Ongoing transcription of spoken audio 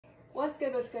What's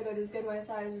good, what is good, my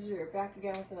sizes? We're back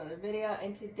again with another video,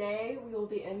 and today we will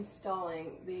be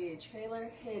installing the trailer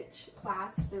hitch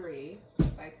class 3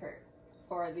 by CURT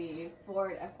for the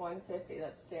Ford F150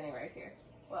 that's standing right here.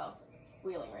 Well,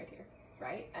 wheeling right here,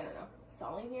 right? I don't know.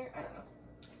 Stalling here? I don't know.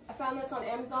 I found this on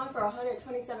Amazon for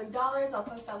 $127. I'll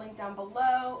post that link down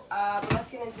below, but let's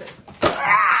get into it.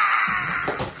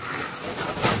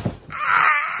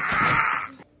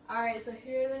 Alright, so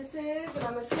here this is, and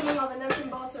I'm assuming all the nuts and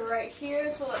bolts are right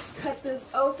here, so let's cut this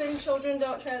open. Children,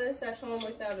 don't try this at home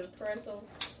without a parental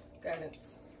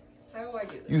guidance. How do I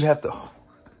do this? You have to...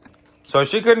 So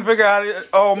she couldn't figure out it.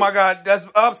 Oh my God, that's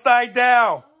upside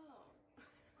down. Oh.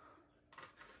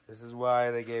 This is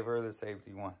why they gave her the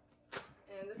safety one.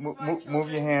 And this is Move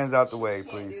your hands out the way, can't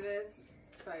please. do this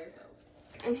by yourselves.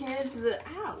 And here's the,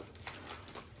 ow.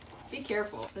 Be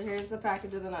careful. So here's the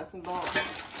package of the nuts and bolts.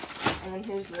 And then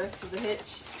here's the rest of the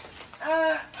hitch.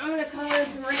 I'm gonna call in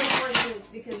some reinforcements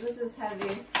because this is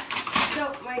heavy.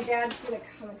 So my dad's gonna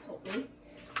come and help me.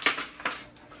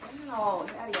 Ow,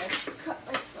 Daddy, I cut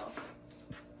myself.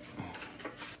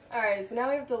 Alright, so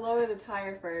now we have to lower the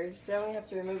tire first. Then we have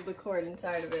to remove the cord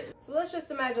inside of it. So let's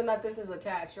just imagine that this is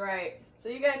attached, right? So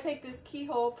you gotta take this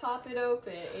keyhole, pop it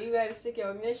open, and you gotta stick your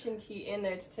ignition key in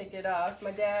there to take it off. My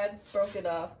dad broke it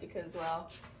off because, well,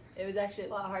 it was actually a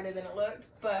lot harder than it looked,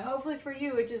 but hopefully for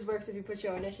you, it just works if you put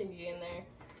your ignition key in there.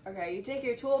 Okay, you take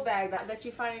your tool bag that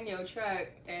you find in your truck,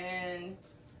 and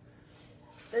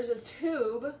there's a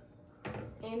tube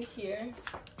in here,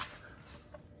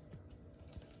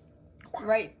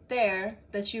 right there,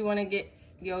 that you want to get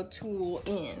your tool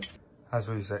in. That's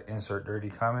what you said, insert dirty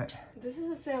comment. This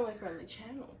is a family-friendly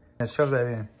channel. And shove that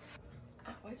in.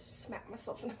 Ow, I just smacked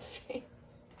myself in the face.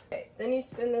 Okay, then you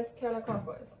spin this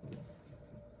counterclockwise.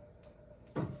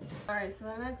 Alright, so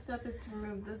the next step is to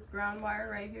remove this ground wire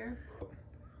right here.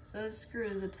 So this screw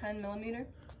is a 10mm.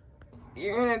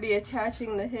 You're going to be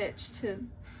attaching the hitch to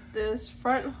this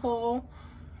front hole,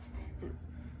 and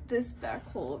this back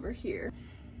hole over here.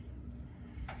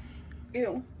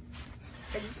 Ew.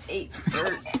 I just ate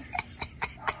dirt.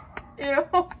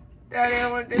 Ew. Daddy, I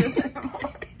don't want to do this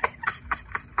anymore.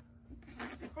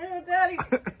 Ew, Daddy.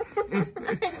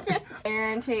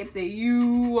 And tape the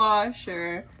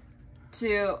U-washer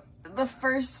to the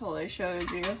first hole I showed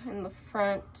you in the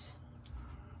front,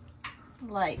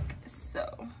 like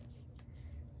so.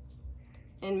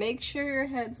 And make sure your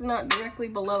head's not directly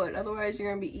below it, otherwise you're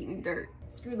gonna be eating dirt.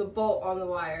 Screw the bolt on the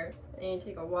wire, and you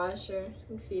take a washer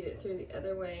and feed it through the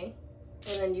other way,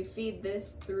 and then you feed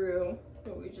this through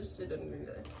what we just did under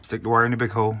there. Stick the wire in the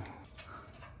big hole.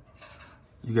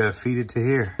 You gotta feed it to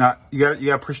here. Now you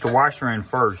gotta push the washer in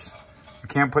first. You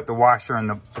can't put the washer and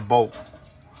the bolt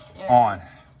on.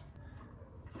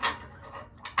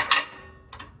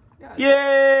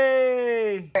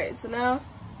 Yay! Alright, so now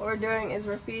what we're doing is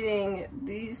we're feeding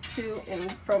these two in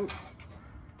from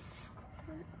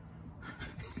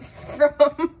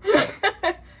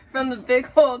the big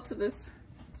hole to this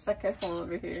second hole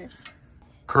over here.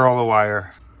 Curl the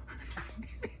wire.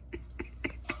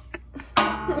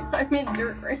 I'm in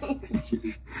dirt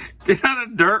range. Get out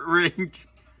of dirt range.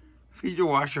 Feed your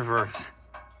washer first.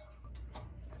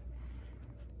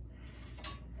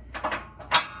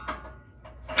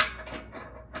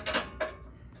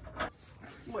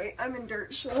 Wait, I'm in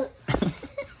dirt shot.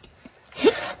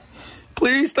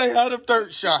 Please stay out of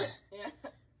dirt shot.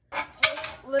 Yeah.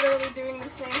 Literally doing the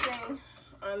same thing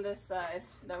on this side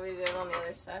that we did on the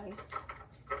other side.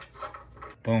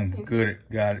 Boom. Good.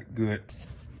 Got it. Good.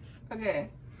 Okay,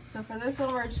 so for this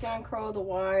one, we're just gonna curl the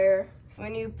wire.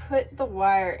 When you put the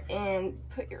wire in,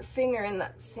 put your finger in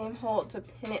that same hole to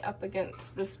pin it up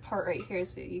against this part right here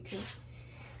so you can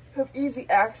have easy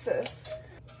access.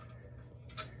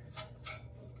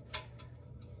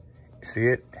 See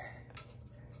it?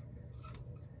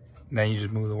 Now you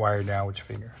just move the wire down with your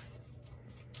finger.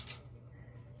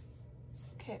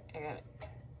 Okay, I got it.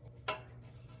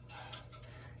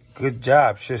 Good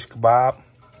job, shish kebab.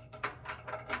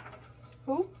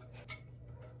 Who?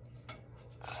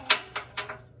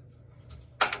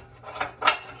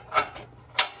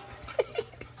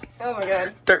 Oh my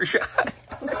God. Dirt shot.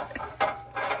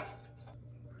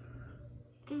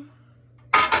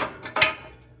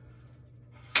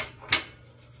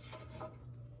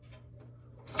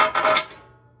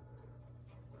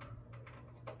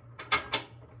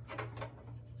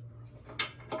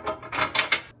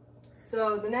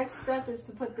 So the next step is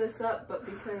to put this up, but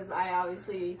because I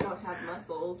obviously don't have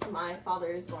muscles, my father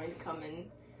is going to come in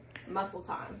muscle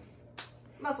time.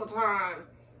 Muscle time!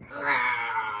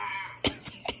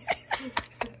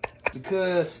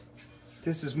 Because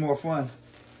this is more fun.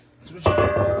 That's what you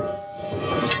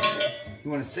do.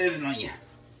 You want to set it on you.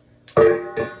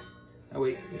 That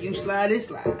way you slide, it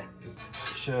slide.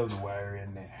 Shove the wire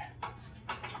in there.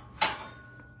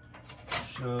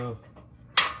 Shove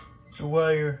the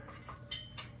wire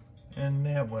in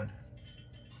that one.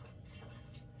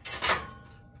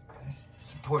 Okay.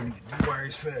 It's important to get the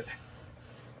wires fed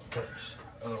first.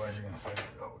 Otherwise you're gonna fail it.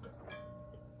 Hold up.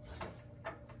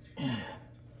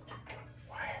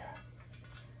 Wire.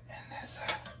 And this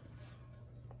side.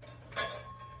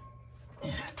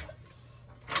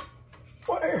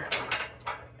 Wire.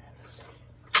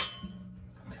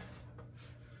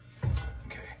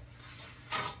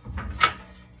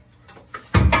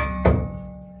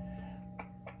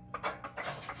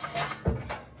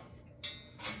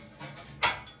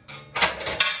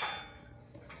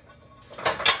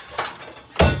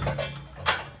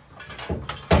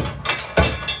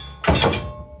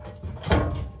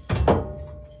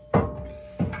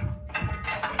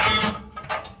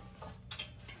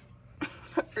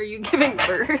 Are you giving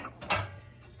birth?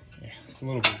 Yeah, it's a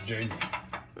little bit jaded.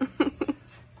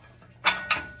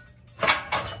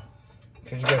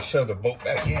 Because you gotta shove the bolt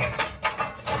back in and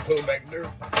pull it back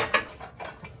through.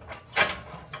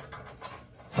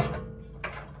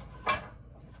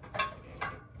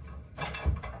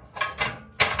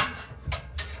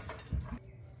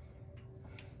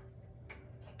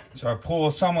 So I pull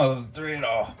some of the thread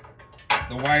off,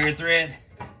 the wire thread,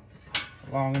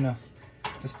 long enough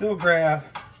to still grab.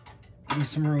 Give me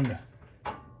some room to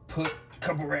put a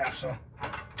couple wraps on.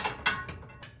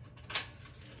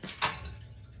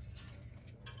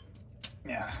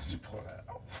 Yeah, just pull that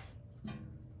off.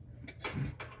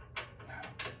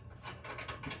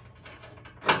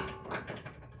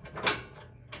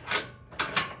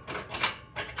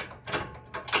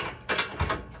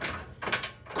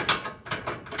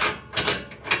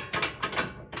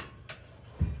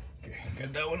 Okay,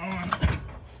 got that one on.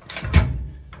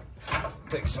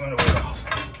 Take some of the weight off.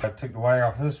 I took the wire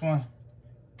off this one.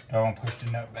 I won't push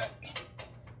the nut back.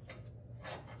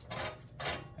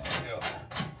 There we go.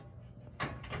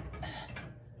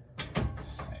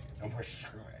 Don't push the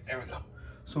screw back. There we go.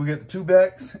 So we got the two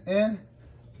backs in.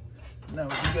 Now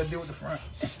what you gotta do with the front.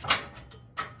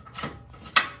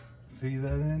 Feed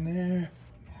that in there.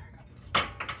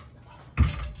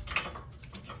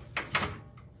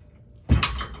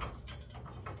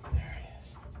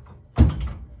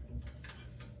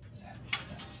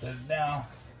 Set it down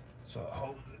so it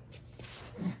holds it.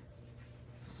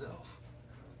 So,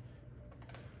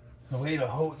 the way to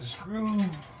hold the screw in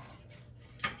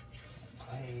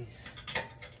place.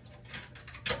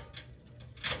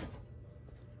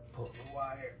 Pull the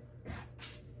wire.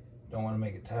 Don't want to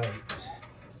make it tight.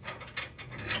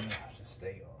 Just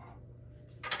stay on.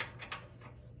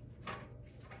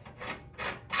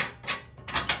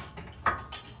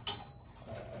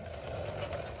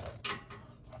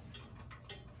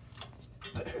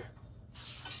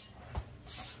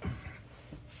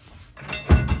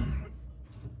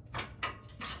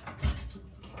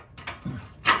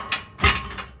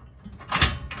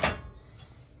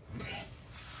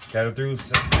 Got it through,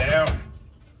 set it down.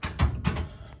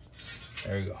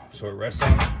 There you go. So it rests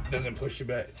on it, doesn't push you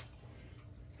back.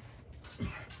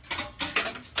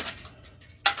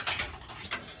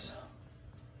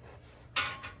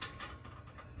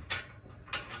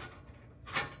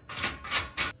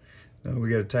 Now we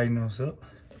gotta tighten those up.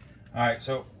 All right,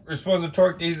 so we're supposed to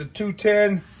torque these at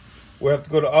 210. We'll have to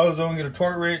go to AutoZone and get a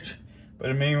torque wrench.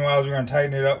 But in the meanwhile, we're gonna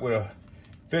tighten it up with a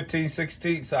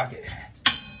 15/16 socket.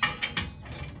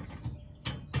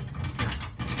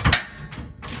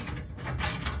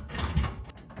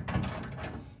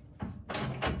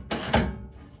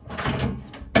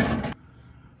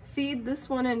 Feed this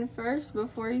one in first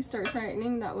before you start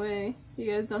tightening, that way you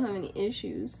guys don't have any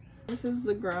issues. This is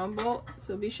the ground bolt,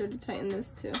 so be sure to tighten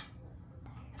this too.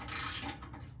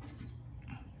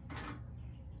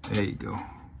 There you go.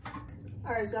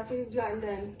 Alright, so after you've gotten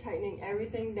done tightening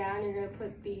everything down, you're going to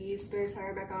put the spare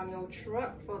tire back on your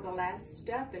truck for the last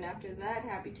step. And after that,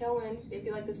 happy towing. If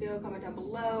you like this video, comment down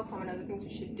below, comment other things you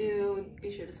should do.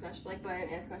 Be sure to smash the like button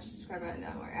and smash the subscribe button.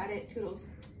 Now we're at it. Toodles.